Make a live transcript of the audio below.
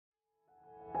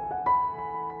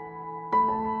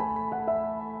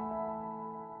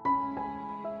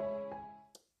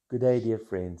Good day, dear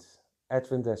friends.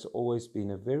 Advent has always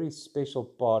been a very special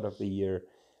part of the year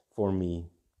for me.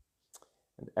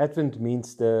 And Advent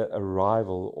means the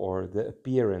arrival or the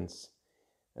appearance,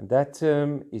 and that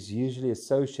term is usually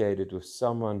associated with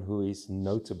someone who is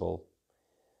notable.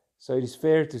 So it is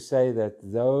fair to say that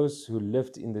those who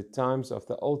lived in the times of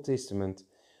the Old Testament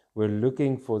were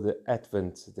looking for the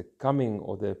Advent, the coming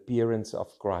or the appearance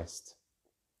of Christ.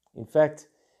 In fact,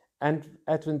 and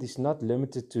Advent is not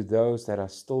limited to those that are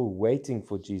still waiting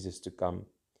for Jesus to come.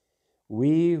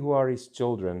 We who are his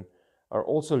children are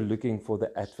also looking for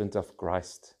the advent of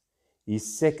Christ,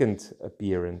 his second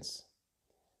appearance.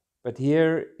 But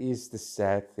here is the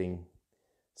sad thing.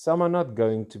 Some are not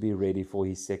going to be ready for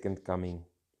his second coming.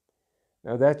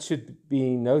 Now that should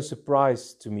be no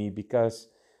surprise to me, because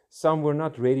some were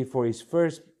not ready for his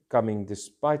first coming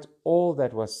despite all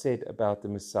that was said about the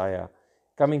Messiah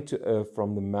coming to earth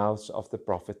from the mouths of the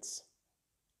prophets.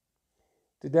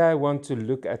 Today I want to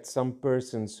look at some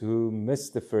persons who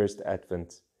missed the first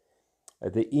advent,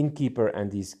 the innkeeper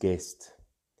and his guest.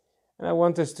 And I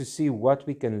want us to see what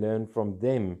we can learn from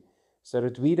them so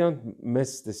that we don't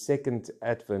miss the second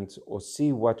advent, or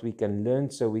see what we can learn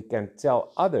so we can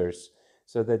tell others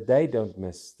so that they don't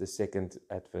miss the second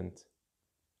advent.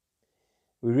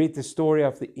 We read the story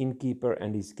of the innkeeper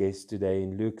and his guest today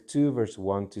in Luke 2 verse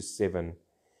 1 to 7.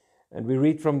 And we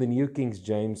read from the New King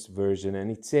James Version,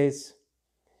 and it says,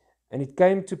 "And it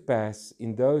came to pass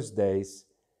in those days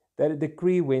that a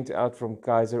decree went out from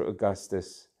Kaiser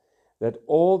Augustus that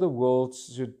all the world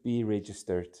should be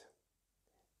registered.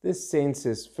 This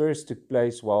census first took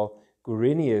place while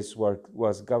Quirinius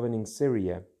was governing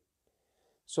Syria.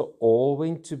 So all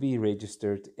went to be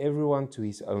registered, everyone to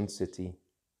his own city.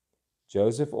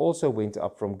 Joseph also went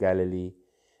up from Galilee,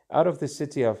 out of the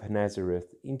city of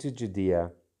Nazareth, into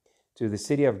Judea, to the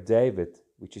city of David,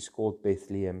 which is called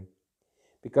Bethlehem,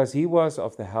 because he was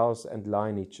of the house and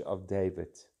lineage of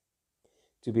David,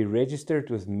 to be registered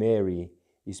with Mary,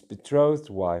 his betrothed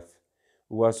wife,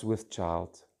 who was with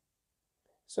child.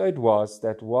 So it was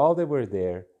that while they were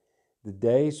there, the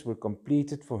days were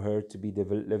completed for her to be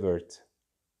delivered.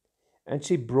 And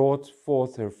she brought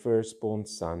forth her firstborn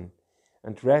son,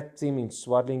 and wrapped him in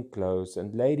swaddling clothes,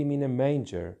 and laid him in a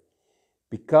manger,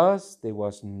 because there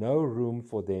was no room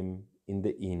for them in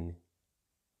the inn."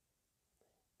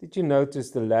 Did you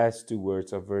notice the last two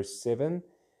words of verse 7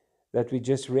 that we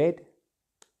just read?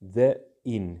 The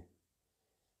inn.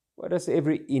 What does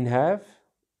every inn have?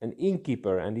 An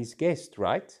innkeeper and his guest,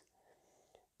 right?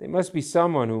 There must be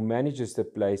someone who manages the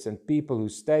place and people who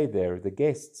stay there, the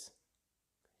guests.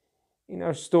 In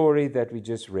our story that we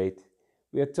just read,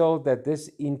 we are told that this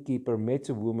innkeeper met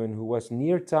a woman who was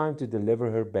near time to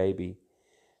deliver her baby,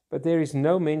 but there is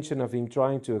no mention of him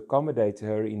trying to accommodate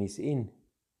her in his inn.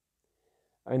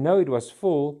 I know it was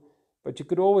full, but you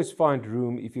could always find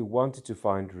room if you wanted to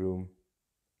find room.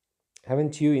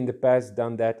 Haven't you in the past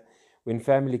done that when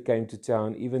family came to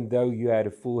town, even though you had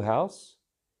a full house?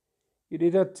 You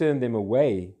did not turn them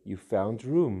away, you found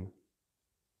room.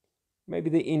 Maybe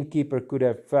the innkeeper could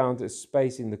have found a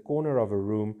space in the corner of a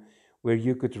room where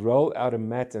you could roll out a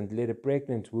mat and let a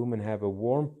pregnant woman have a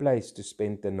warm place to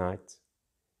spend the night.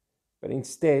 But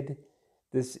instead,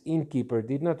 this innkeeper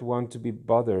did not want to be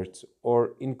bothered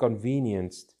or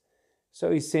inconvenienced,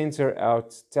 so he sends her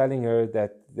out, telling her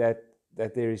that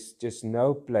there is just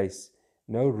no place,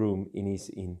 no room in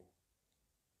his inn.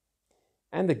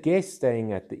 And the guests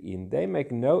staying at the inn, they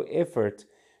make no effort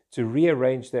to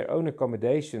rearrange their own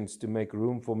accommodations to make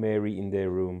room for Mary in their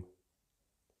room.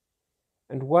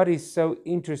 And what is so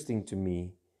interesting to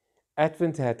me,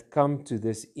 Advent had come to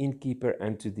this innkeeper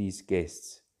and to these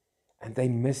guests, and they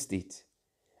missed it.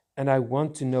 And I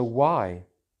want to know why.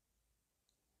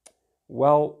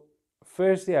 Well,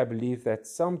 firstly, I believe that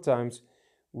sometimes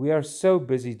we are so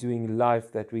busy doing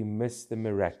life that we miss the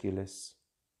miraculous.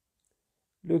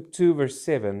 Luke 2 verse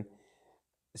 7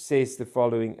 says the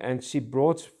following, "And she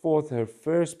brought forth her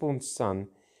firstborn son,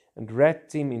 and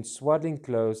wrapped him in swaddling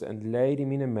clothes, and laid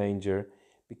him in a manger,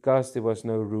 because there was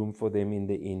no room for them in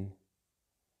the inn."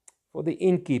 For the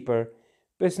innkeeper,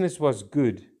 business was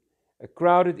good. A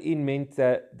crowded inn meant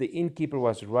that the innkeeper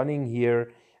was running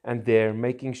here and there,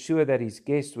 making sure that his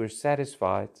guests were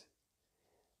satisfied.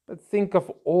 But think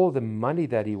of all the money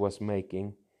that he was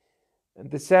making. And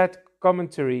the sad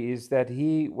commentary is that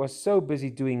he was so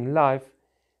busy doing life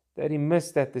that he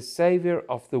missed that the Savior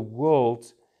of the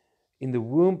world in the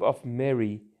womb of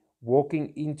Mary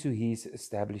walking into his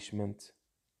establishment.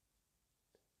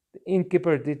 The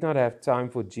innkeeper did not have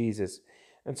time for Jesus,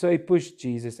 and so he pushed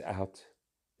Jesus out.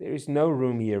 "There is no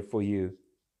room here for you."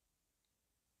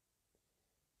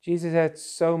 Jesus had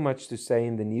so much to say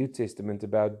in the New Testament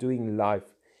about doing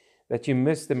life that you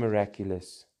miss the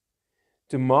miraculous.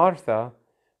 To Martha,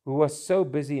 who was so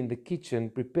busy in the kitchen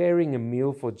preparing a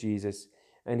meal for Jesus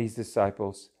and his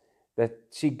disciples, that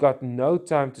she got no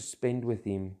time to spend with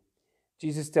him,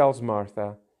 Jesus tells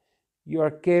Martha, "You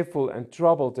are careful and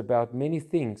troubled about many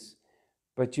things,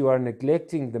 but you are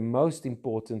neglecting the most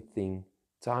important thing,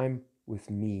 time with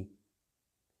me."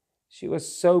 She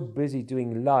was so busy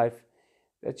doing life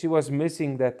that she was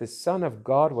missing that the Son of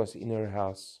God was in her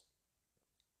house.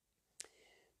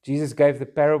 Jesus gave the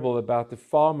parable about the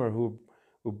farmer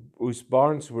whose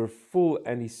barns were full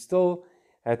and he still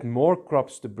had more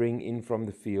crops to bring in from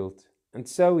the field. And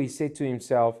so he said to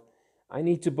himself, "I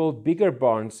need to build bigger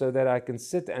barns so that I can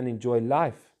sit and enjoy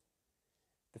life."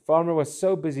 The farmer was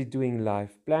so busy doing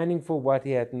life, planning for what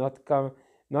he had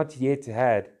not yet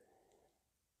had,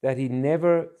 that he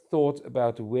never thought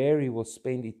about where he will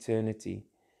spend eternity.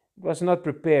 He was not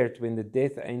prepared when the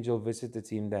death angel visited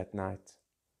him that night.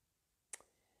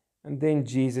 And then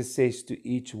Jesus says to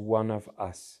each one of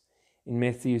us in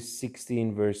Matthew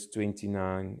 16 verse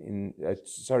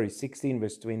 16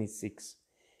 verse 26,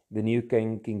 the New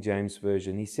King James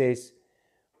Version, he says,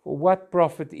 "For what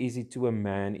profit is it to a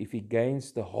man if he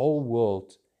gains the whole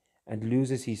world and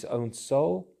loses his own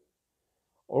soul?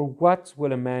 Or what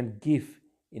will a man give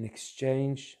in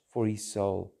exchange for his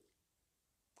soul?"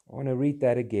 I want to read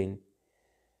that again.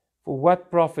 "For what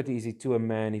profit is it to a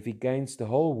man if he gains the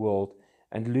whole world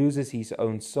and loses his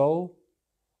own soul?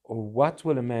 Or what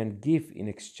will a man give in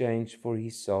exchange for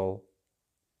his soul?"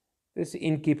 This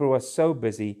innkeeper was so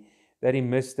busy that he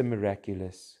missed the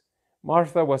miraculous.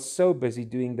 Martha was so busy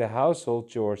doing the household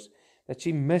chores that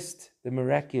she missed the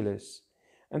miraculous.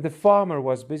 And the farmer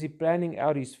was busy planning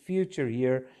out his future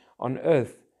here on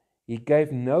earth. He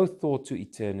gave no thought to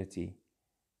eternity.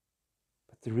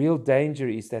 But the real danger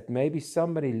is that maybe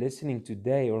somebody listening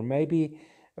today, or maybe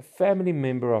a family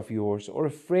member of yours, or a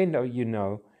friend you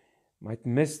know, might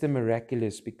miss the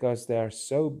miraculous because they are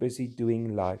so busy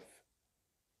doing life.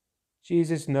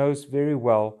 Jesus knows very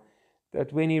well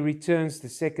that when he returns the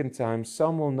second time,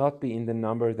 some will not be in the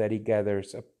number that he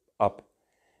gathers up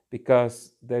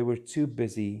because they were too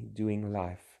busy doing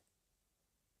life.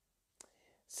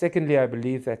 Secondly, I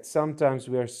believe that sometimes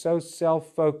we are so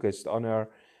self-focused on our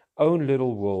own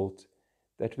little world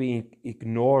that we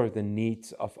ignore the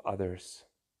needs of others.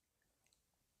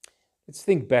 Let's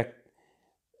think back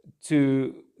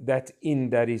to that inn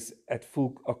that is at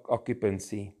full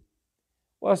occupancy.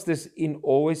 Was this inn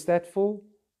always that full?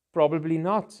 Probably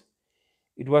not.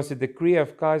 It was a decree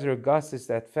of Kaiser Augustus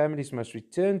that families must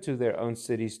return to their own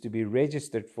cities to be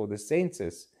registered for the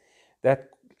census,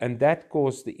 and that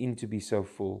caused the inn to be so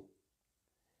full.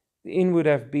 The inn would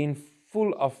have been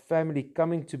full of family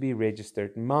coming to be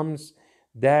registered, mums,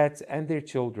 dads, and their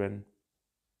children.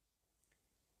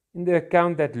 In the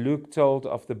account that Luke told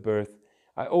of the birth,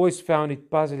 I always found it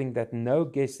puzzling that no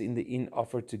guest in the inn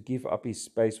offered to give up his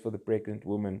space for the pregnant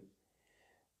woman.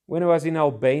 When I was in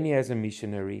Albania as a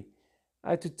missionary,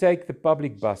 I had to take the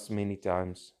public bus many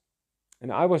times.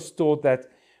 And I was taught that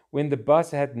when the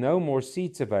bus had no more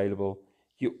seats available,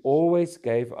 you always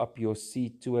gave up your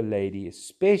seat to a lady,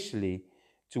 especially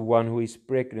to one who is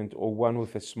pregnant or one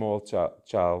with a small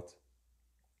child.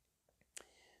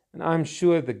 And I'm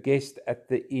sure the guest at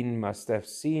the inn must have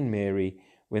seen Mary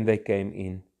when they came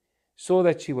in, saw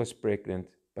that she was pregnant,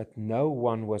 but no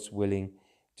one was willing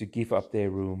to give up their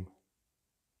room.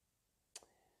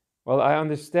 Well, I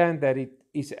understand that it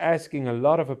is asking a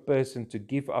lot of a person to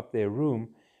give up their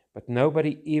room, but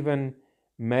nobody even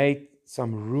made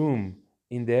some room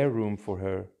in their room for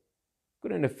her.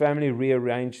 Couldn't a family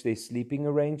rearrange their sleeping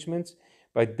arrangements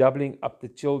by doubling up the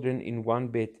children in one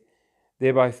bed,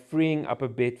 thereby freeing up a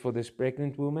bed for this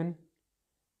pregnant woman?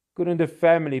 Couldn't a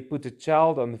family put a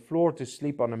child on the floor to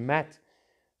sleep on a mat?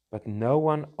 But no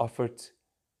one offered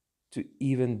to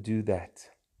even do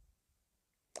that.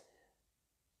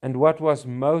 And what was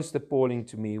most appalling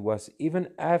to me was even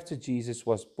after Jesus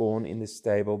was born in the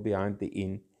stable behind the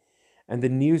inn, and the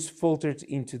news filtered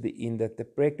into the inn that the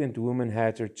pregnant woman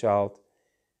had her child,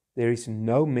 there is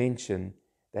no mention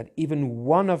that even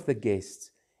one of the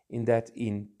guests in that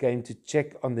inn came to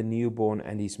check on the newborn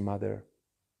and his mother.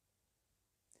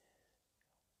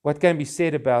 What can be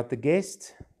said about the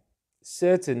guests?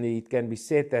 Certainly it can be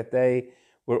said that they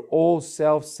were all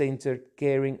self-centered,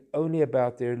 caring only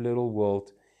about their little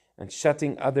world and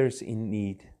shutting others in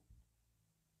need.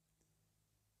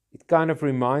 It kind of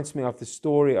reminds me of the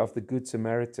story of the Good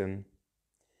Samaritan.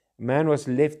 A man was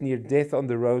left near death on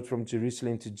the road from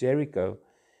Jerusalem to Jericho.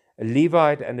 A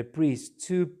Levite and a priest,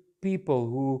 two people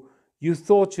who you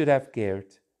thought should have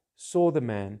cared, saw the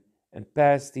man and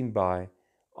passed him by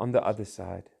on the other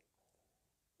side.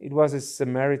 It was a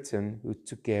Samaritan who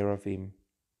took care of him.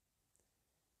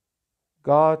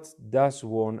 God does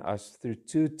warn us through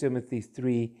 2 Timothy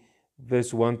 3,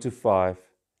 verse 1 to 5.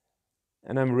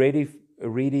 And I'm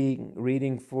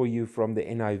reading for you from the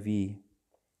NIV.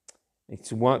 It's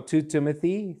 2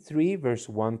 Timothy 3, verse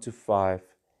 1 to 5.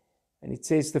 And it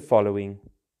says the following: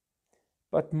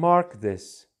 But mark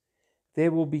this,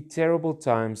 there will be terrible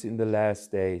times in the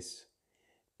last days.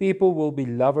 People will be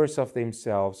lovers of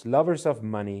themselves, lovers of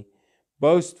money,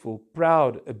 boastful,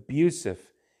 proud,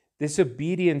 abusive,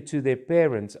 disobedient to their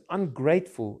parents,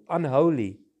 ungrateful,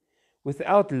 unholy,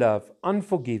 without love,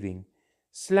 unforgiving,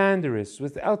 slanderous,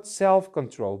 without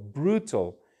self-control,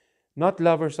 brutal, not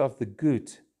lovers of the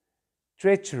good,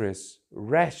 treacherous,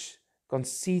 rash,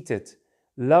 conceited,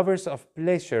 lovers of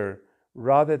pleasure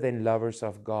rather than lovers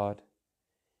of God,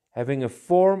 having a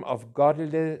form of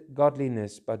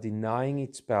godliness but denying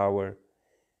its power.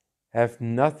 Have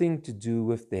nothing to do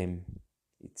with them,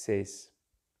 it says.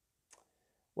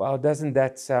 Wow, doesn't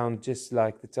that sound just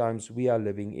like the times we are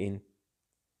living in?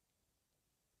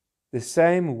 The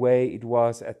same way it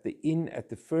was at the inn at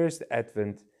the first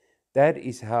Advent, that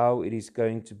is how it is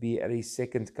going to be at His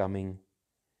second coming.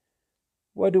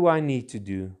 What do I need to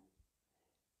do?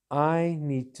 I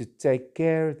need to take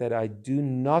care that I do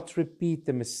not repeat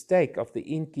the mistake of the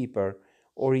innkeeper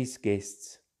or his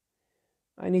guests.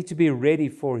 I need to be ready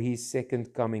for His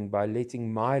second coming by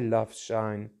letting my love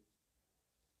shine.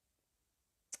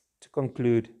 To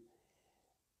conclude,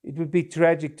 it would be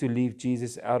tragic to leave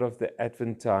Jesus out of the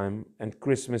Advent time and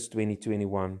Christmas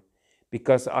 2021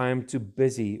 because I am too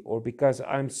busy or because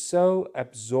I'm so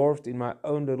absorbed in my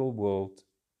own little world.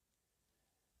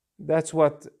 That's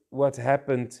what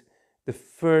happened the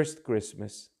first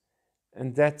Christmas,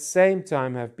 and that same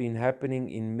time have been happening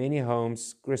in many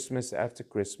homes Christmas after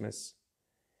Christmas.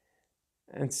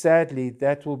 And sadly,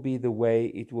 that will be the way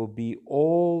it will be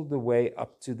all the way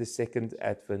up to the second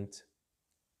Advent.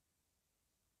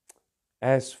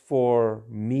 As for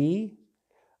me,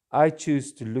 I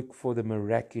choose to look for the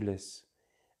miraculous,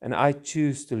 and I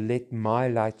choose to let my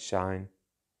light shine.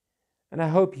 And I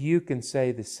hope you can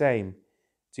say the same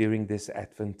during this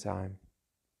Advent time.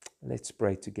 Let's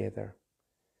pray together.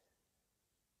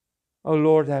 Oh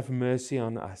Lord, have mercy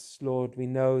on us. Lord, we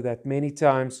know that many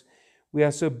times we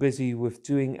are so busy with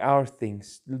doing our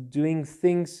things, doing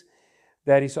things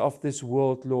that is of this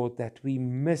world, Lord, that we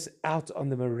miss out on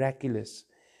the miraculous,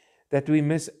 that we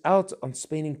miss out on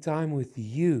spending time with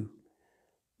you.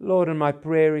 Lord, and my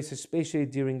prayer is especially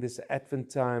during this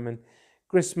Advent time and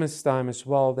Christmas time as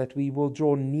well, that we will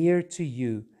draw near to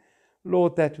you.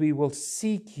 Lord, that we will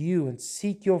seek you and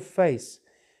seek your face,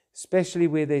 especially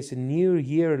where there's a new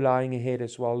year lying ahead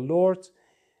as well. Lord,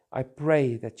 I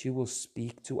pray that you will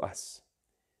speak to us.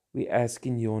 We ask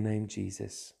in your name,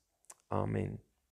 Jesus. Amen.